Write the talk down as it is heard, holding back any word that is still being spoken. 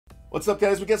What's up,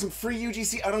 guys? We got some free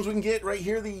UGC items we can get right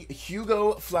here. The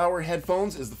HUGO Flower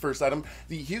headphones is the first item.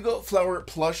 The HUGO Flower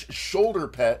Plush shoulder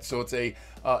pet, so it's a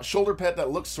shoulder pet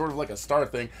that looks sort of like a star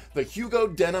thing. The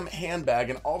HUGO Denim handbag,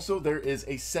 and also there is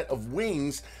a set of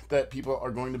wings that people are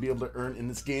going to be able to earn in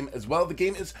this game as well. The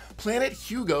game is Planet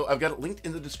HUGO. I've got it linked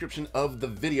in the description of the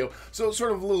video. So it's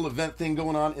sort of a little event thing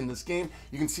going on in this game.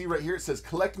 You can see right here it says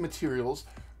collect materials,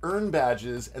 earn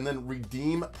badges, and then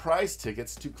redeem prize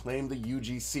tickets to claim the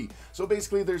UGC. So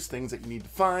basically there's things that you need to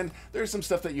find, there's some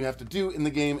stuff that you have to do in the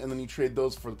game, and then you trade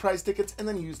those for the prize tickets, and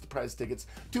then you use the prize tickets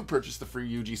to purchase the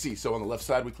free UGC. So on the left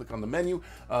side we click on the menu,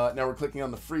 now we're clicking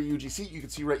on the free UGC. You can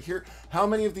see right here how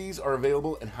many of these are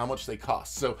available and how much they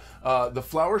cost. So the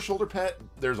flower shoulder pet,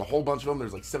 there's a whole bunch of them,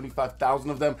 there's like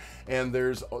 75,000 of them, and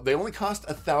they only cost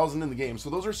 1,000 in the game, so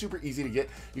those are super easy to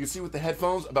get. You can see with the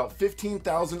headphones about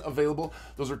 15,000 available.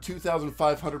 Those are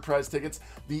 2,500 prize tickets.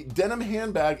 The denim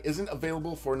handbag isn't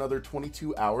available for another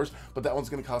 22 hours, but that one's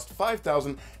going to cost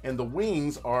 5,000, and the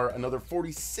wings are another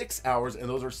 46 hours, and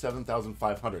those are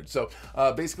 7,500. So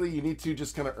basically you need to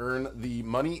just kind of earn the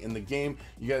money in the game.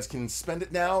 You guys can spend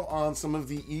it now on some of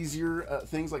the easier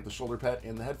things like the shoulder pet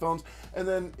and the headphones, and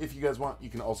then if you guys want, you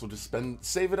can also just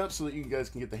save it up so that you guys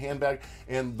can get the handbag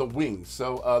and the wings.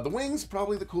 So the wings,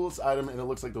 probably the coolest item, and it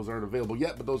looks like those aren't available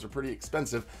yet, but those are pretty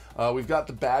expensive. We've got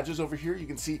the badges over here. You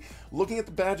can see, looking at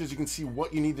the badges, you can see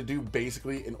what you need to do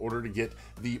basically in order to get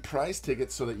the prize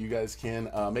tickets so that you guys can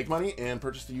make money and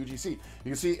purchase the UGC. You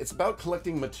can see it's about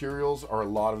collecting materials, or a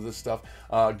lot of this stuff,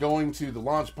 going to the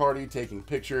launch party, taking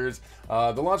pictures.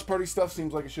 The launch party stuff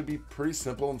seems like it should be pretty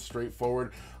simple and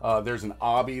straightforward. There's an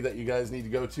obby that you guys need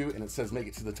to go to, and it says make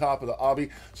it to the top of the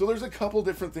obby. So there's a couple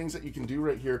different things that you can do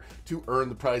right here to earn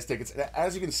the prize tickets. And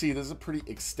as you can see, this is a pretty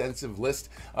extensive list.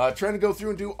 Trying to go through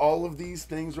and do all of these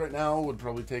things right now would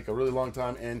probably take a really long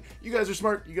time, and you guys are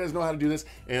smart, you guys know how to do this,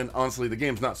 and honestly the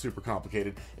game's not super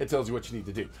complicated. It tells you what you need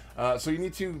to do. So you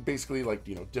need to basically, like,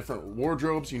 you know, different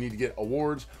wardrobes, you need to get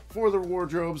awards for the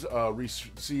wardrobes,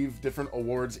 receive different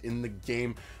awards in the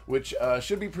game, which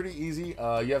should be pretty easy.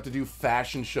 You have to do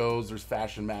fashion shows, there's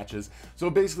fashion matches. So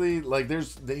basically, like,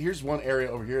 here's one area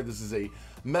over here. This is a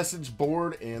message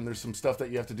board, and there's some stuff that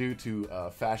you have to do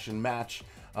to fashion match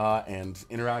and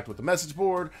interact with the message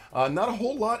board. Not a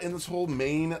whole lot in this whole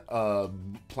main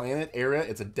planet area.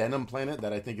 It's a denim planet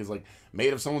that I think is like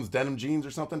made of someone's denim jeans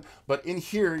or something. But in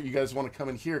here, you guys want to come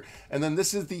in here, and then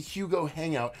this is the HUGO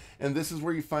hangout, and this is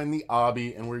where you find the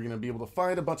obby, and where you're going to be able to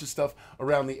find a bunch of stuff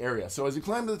around the area. So as you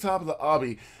climb to the top of the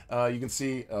obby, you can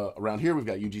see around here we've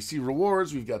got UGC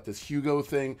rewards, we've got this HUGO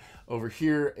thing over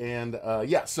here, and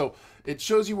yeah, so it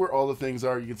shows you where all the things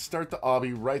are. You can start the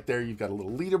obby right there. You've got a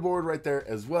little leaderboard right there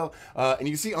as well. And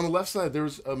you can see on the left side,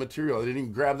 there's a material. I didn't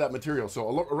even grab that material. So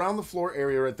around the floor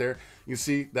area right there, you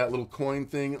see that little coin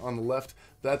thing on the left.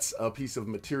 That's a piece of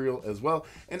material as well.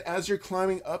 And as you're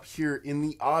climbing up here in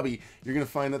the obby, you're going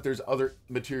to find that there's other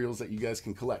materials that you guys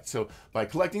can collect. So by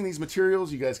collecting these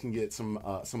materials, you guys can get some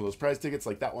of those prize tickets,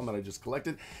 like that one that I just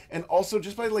collected. And also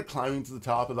just by like climbing to the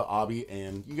top of the obby,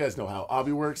 and you guys know how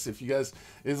obby works. If you guys,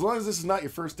 as long as this is not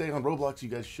your first day on Roblox, you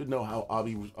guys should know how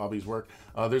obbies work.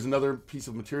 There's another piece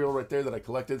of material right there that I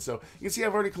collected. So you can see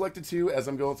I've already collected two as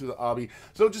I'm going through the obby.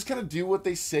 So just kind of do what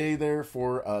they say there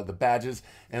for the badges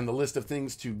and the list of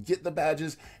things to get the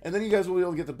badges, and then you guys will be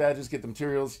able to get the badges, get the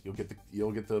materials,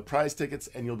 you'll get the prize tickets,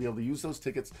 and you'll be able to use those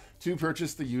tickets to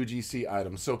purchase the UGC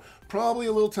items. So probably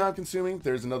a little time consuming.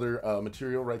 There's another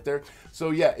material right there.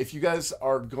 So yeah, if you guys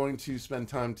are going to spend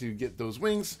time to get those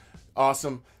wings,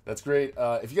 awesome, that's great.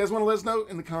 If you guys want to let us know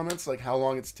in the comments like how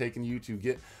long it's taken you to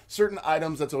get certain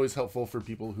items, that's always helpful for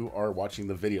people who are watching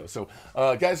the video. So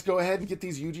guys, go ahead and get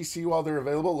these UGC while they're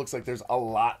available. Looks like there's a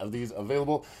lot of these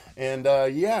available, and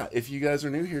yeah, if you guys are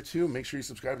new here too, make sure you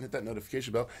subscribe and hit that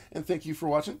notification bell, and thank you for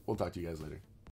watching. We'll talk to you guys later.